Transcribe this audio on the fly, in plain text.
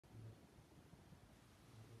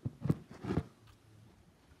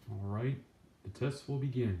test will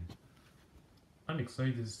begin. I'm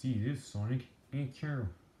excited to see this, Sonic. Ain't you?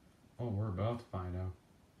 Oh, we're about to find out.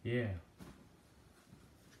 Yeah.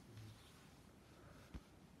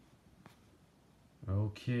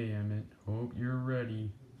 Okay, Emmett. Hope you're ready.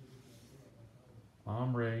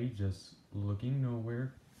 I'm ready, just looking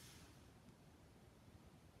nowhere.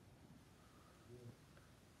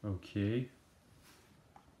 Okay.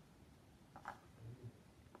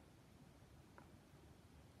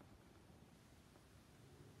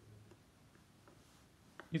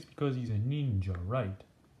 It's because he's a ninja, right?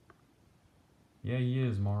 Yeah, he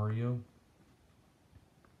is, Mario.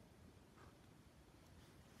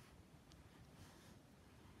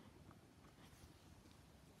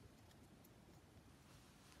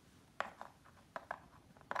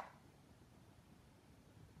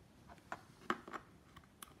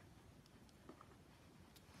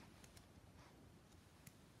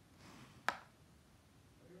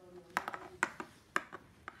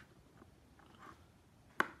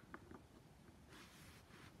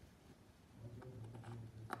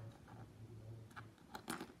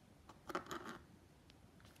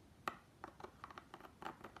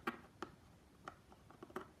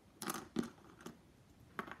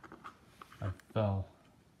 I fell.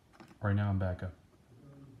 Right now I'm back up.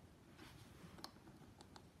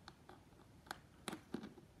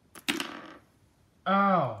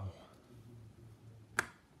 Ow!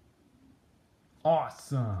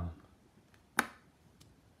 Awesome!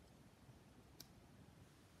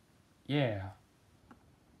 Yeah.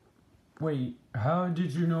 Wait, how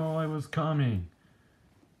did you know I was coming?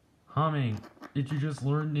 Humming, did you just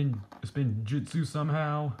learn in spin jutsu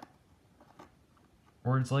somehow?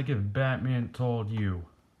 Or it's like if Batman told you.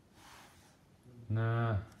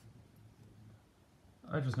 Nah.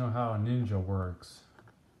 I just know how a ninja works.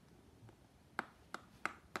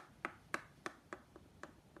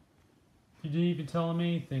 You didn't even tell him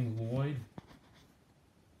anything, Lloyd.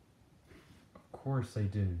 Of course I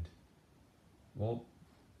didn't. Well,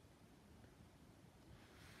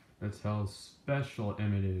 that's how special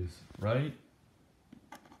Emmett is, right?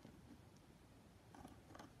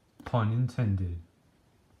 Pun intended.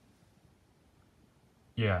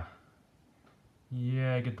 Yeah.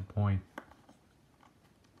 Yeah, I get the point.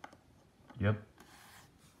 Yep.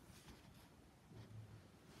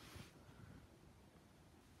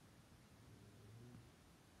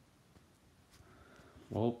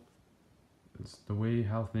 Well, it's the way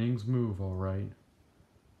how things move, alright.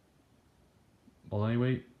 Well,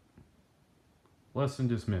 anyway, lesson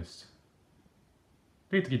dismissed.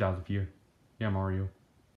 Let's get out of here. Yeah, Mario.